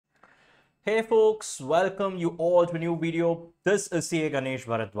Hey folks, welcome you all to a new video. This is CA Ganesh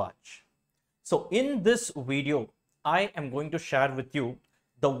Bharadwaj. So in this video, I am going to share with you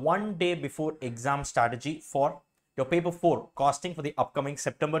the one day before exam strategy for your paper 4 costing for the upcoming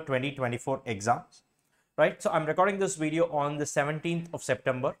September 2024 exams. Right? So I'm recording this video on the 17th of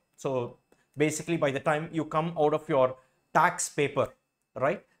September. So basically by the time you come out of your tax paper,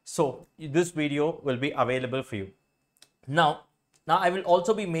 right? So this video will be available for you. Now I will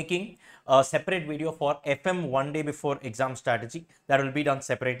also be making a separate video for FM one day before exam strategy that will be done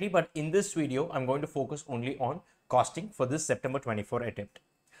separately. But in this video, I'm going to focus only on costing for this September 24 attempt.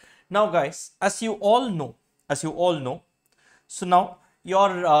 Now, guys, as you all know, so now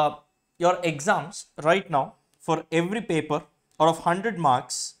your exams right now for every paper out of 100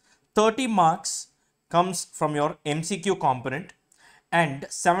 marks, 30 marks comes from your MCQ component and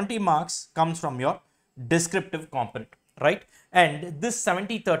 70 marks comes from your descriptive component, right? And this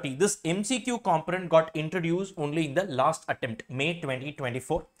 70-30, this MCQ component got introduced only in the last attempt, May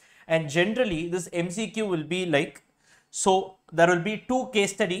 2024. And generally, this MCQ will be like, so there will be 2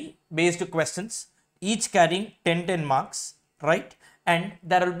 case study based questions, each carrying 10 marks, right? And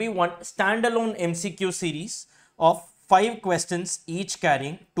there will be one standalone MCQ series of 5 questions, each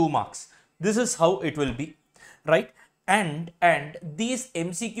carrying 2 marks. This is how it will be, right? And these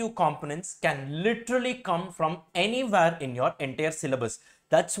MCQ components can literally come from anywhere in your entire syllabus.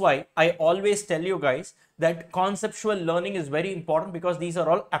 That's why I always tell you guys that conceptual learning is very important, because these are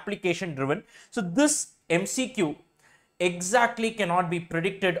all application driven. So this MCQ exactly cannot be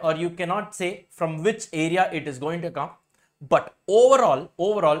predicted, or you cannot say from which area it is going to come. But overall,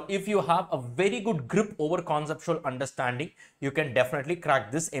 if you have a very good grip over conceptual understanding, you can definitely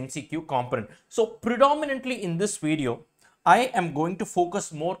crack this MCQ component. So predominantly in this video, I am going to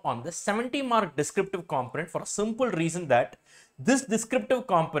focus more on the 70 mark descriptive component, for a simple reason that this descriptive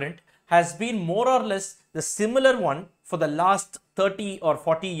component has been more or less the similar one for the last 30 or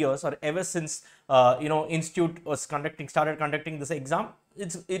 40 years, or ever since institute was started conducting this exam.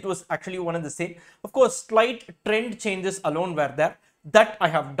 It was actually one and the same. Of course, slight trend changes alone were there, that I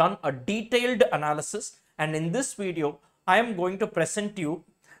have done a detailed analysis, and in this video I am going to present you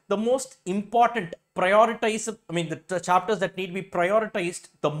the most important the chapters that need to be prioritized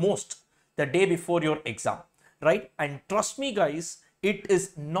the most the day before your exam, right? And trust me guys, it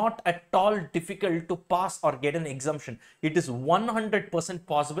is not at all difficult to pass or get an exemption. It is 100%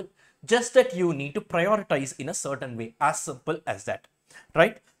 possible, just that you need to prioritize in a certain way, as simple as that,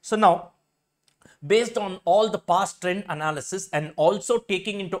 right? So now, based on all the past trend analysis and also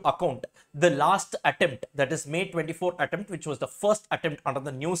taking into account the last attempt, that is May 24 attempt, which was the first attempt under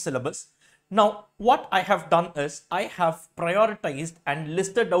the new syllabus. Now, what I have done is I have prioritized and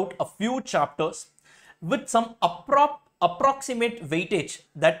listed out a few chapters with some approximate weightage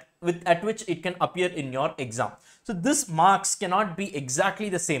at which it can appear in your exam. So this marks cannot be exactly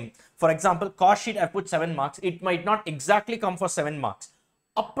the same. For example, cost sheet I put 7 marks. It might not exactly come for 7 marks.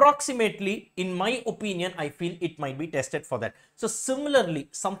 Approximately, in my opinion, I feel it might be tested for that. So similarly,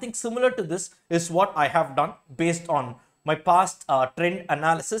 something similar to this is what I have done based on my past trend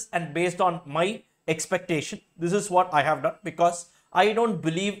analysis and based on my expectation. This is what I have done, because I don't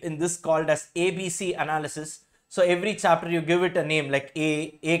believe in this called as ABC analysis. So every chapter you give it a name, like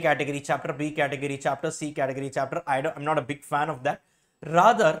A category chapter, B category chapter, C category chapter. I'm not a big fan of that.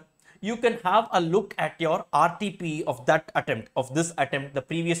 Rather, you can have a look at your RTP of that attempt, of this attempt, the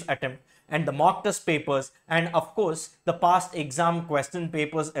previous attempt, and the mock test papers, and of course the past exam question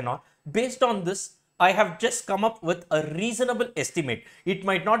papers and all. Based on this, I have just come up with a reasonable estimate. It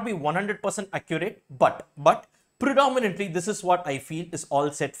might not be 100% accurate, but predominantly this is what I feel is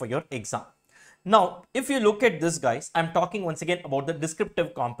all set for your exam. Now, if you look at this guys, I'm talking once again about the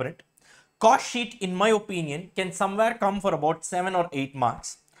descriptive component. Cost sheet, in my opinion, can somewhere come for about 7 or 8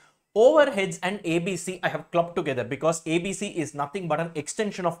 marks. Overheads and ABC I have clubbed together, because ABC is nothing but an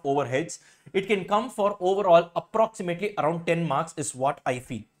extension of overheads. It can come for overall approximately around 10 marks is what I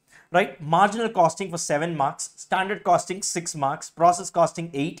feel, right? Marginal costing for 7 marks, standard costing 6 marks, process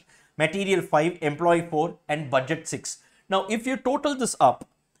costing 8, material 5, employee 4, and budget 6. Now, if you total this up,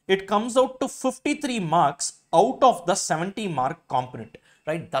 it comes out to 53 marks out of the 70 mark component,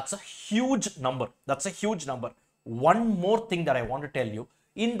 right? That's a huge number. That's a huge number. One more thing that I want to tell you,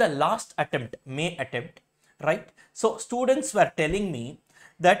 in the last attempt, May attempt, right? So students were telling me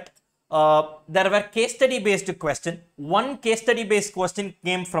that there were case study based question. One case study based question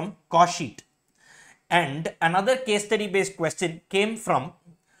came from cost sheet, and another case study based question came from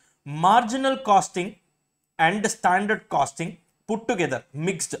marginal costing and standard costing put together,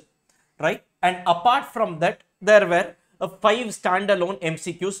 mixed, right? And apart from that, there were 5 standalone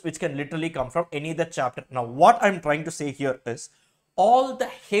MCQs which can literally come from any other chapter. Now, what I'm trying to say here is all the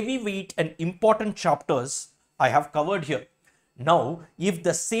heavyweight and important chapters I have covered here. Now, if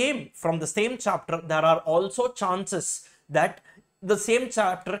from the same chapter, there are also chances that the same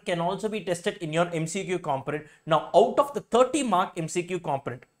chapter can also be tested in your MCQ component. Now, out of the 30 mark MCQ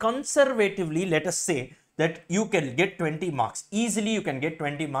component, conservatively, let us say that you can get 20 marks. Easily, you can get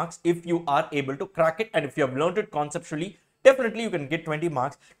 20 marks if you are able to crack it. And if you have learned it conceptually, definitely you can get 20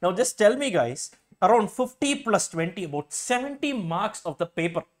 marks. Now, just tell me, guys, around 50 plus 20, about 70 marks of the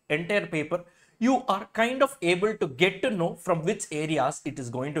paper, entire paper, you are kind of able to get to know from which areas it is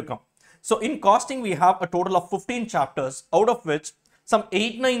going to come. So in costing, we have a total of 15 chapters, out of which some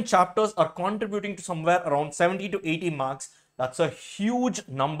 8-9 chapters are contributing to somewhere around 70 to 80 marks. That's a huge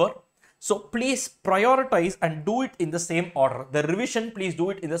number. So please prioritize and do it in the same order. The revision, please do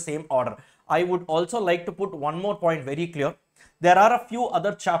it in the same order. I would also like to put one more point very clear. There are a few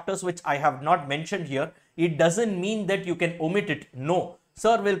other chapters which I have not mentioned here. It doesn't mean that you can omit it. No.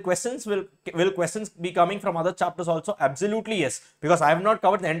 Sir, will questions be coming from other chapters also? Absolutely yes. Because I have not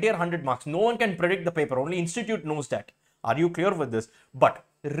covered the entire 100 marks. No one can predict the paper. Only institute knows that. Are you clear with this? But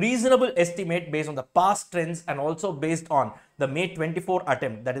reasonable estimate based on the past trends and also based on the May 24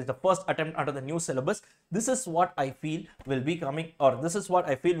 attempt, that is the first attempt under the new syllabus. This is what I feel will be coming, or this is what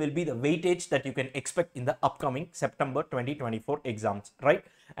I feel will be the weightage that you can expect in the upcoming September 2024 exams, right?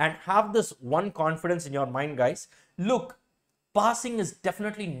 And have this one confidence in your mind, guys. Look, passing is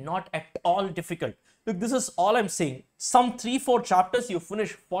definitely not at all difficult. Look, this is all I'm saying. Some 3-4 chapters you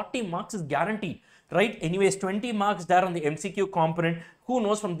finish, 40 marks is guaranteed, right? Anyways, 20 marks there on the MCQ component. Who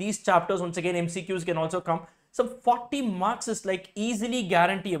knows, from these chapters, once again, MCQs can also come. Some 40 marks is like easily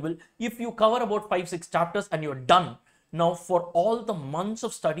guaranteeable if you cover about 5-6 chapters and you're done. Now, for all the months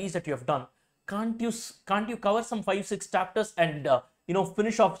of studies that you have done, can't you cover some 5-6 chapters and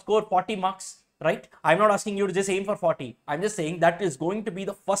finish off, score 40 marks? Right? I'm not asking you to just aim for 40. I'm just saying that is going to be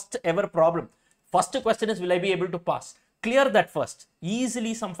the first ever problem. First question is, will I be able to pass? Clear that first.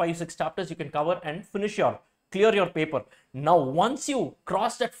 Easily some 5-6 chapters you can cover and clear your paper. Now, once you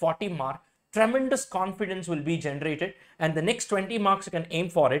cross that 40 mark, tremendous confidence will be generated, and the next 20 marks you can aim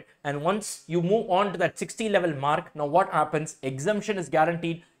for it. And once you move on to that 60 level mark, now what happens? Exemption is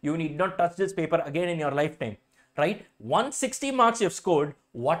guaranteed. You need not touch this paper again in your lifetime. Right? 160 marks you've scored,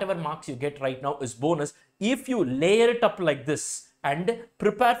 whatever marks you get right now is bonus. If you layer it up like this and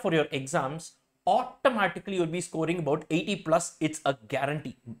prepare for your exams, automatically you'll be scoring about 80 plus. It's a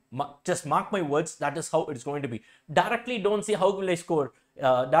guarantee. Just mark my words, that is how it's going to be. Directly don't say how will I score.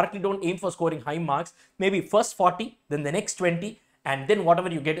 Directly don't aim for scoring high marks. Maybe first 40, then the next 20, and then whatever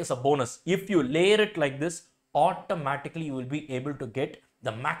you get is a bonus. If you layer it like this, automatically you will be able to get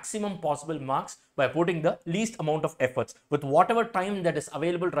the maximum possible marks by putting the least amount of efforts. With whatever time that is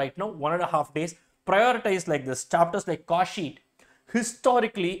available right now, 1.5 days, prioritize like this. Chapters like cost sheet.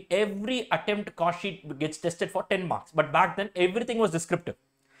 Historically, every attempt cost sheet gets tested for 10 marks. But back then, everything was descriptive.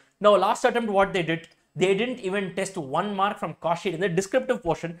 Now, last attempt, what they did, they didn't even test 1 mark from cost sheet in the descriptive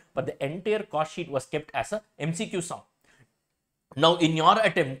portion, but the entire cost sheet was kept as a MCQ sum. Now, in your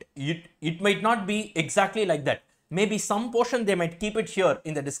attempt, it might not be exactly like that. Maybe some portion they might keep it here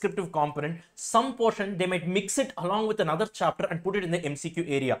in the descriptive component. Some portion they might mix it along with another chapter and put it in the MCQ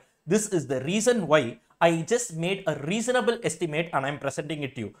area. This is the reason why I just made a reasonable estimate and I'm presenting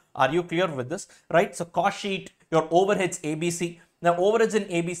it to you. Are you clear with this? Right? So cost sheet, your overheads ABC. Now overheads and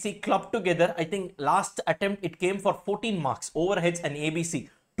ABC clubbed together. I think last attempt it came for 14 marks. Overheads and ABC.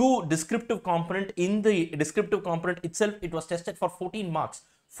 Two descriptive component. In the descriptive component itself, it was tested for 14 marks.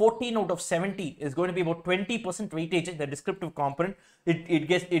 14 out of 70 is going to be about 20% weightage in the descriptive component.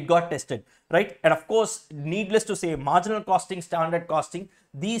 It got tested, right? And of course, needless to say, marginal costing, standard costing,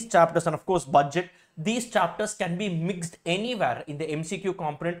 these chapters, and of course budget, these chapters can be mixed anywhere in the MCQ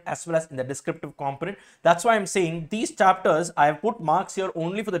component as well as in the descriptive component. That's why I'm saying these chapters, I have put marks here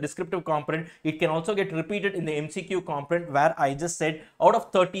only for the descriptive component. It can also get repeated in the MCQ component, where I just said out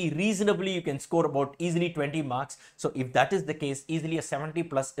of 30, reasonably you can score about easily 20 marks. So if that is the case, easily a 70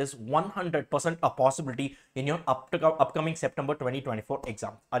 plus is 100% a possibility in your upcoming September 2024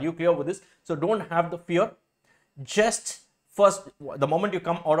 exam. Are you clear with this? So don't have the fear. Just first, the moment you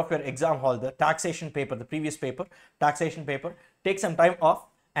come out of your exam hall, the taxation paper, the previous paper, taxation paper, take some time off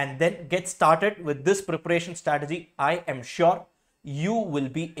and then get started with this preparation strategy. I am sure you will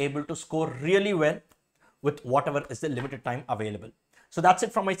be able to score really well with whatever is the limited time available. So that's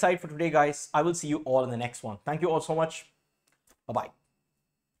it from my side for today, guys. I will see you all in the next one. Thank you all so much. Bye-bye.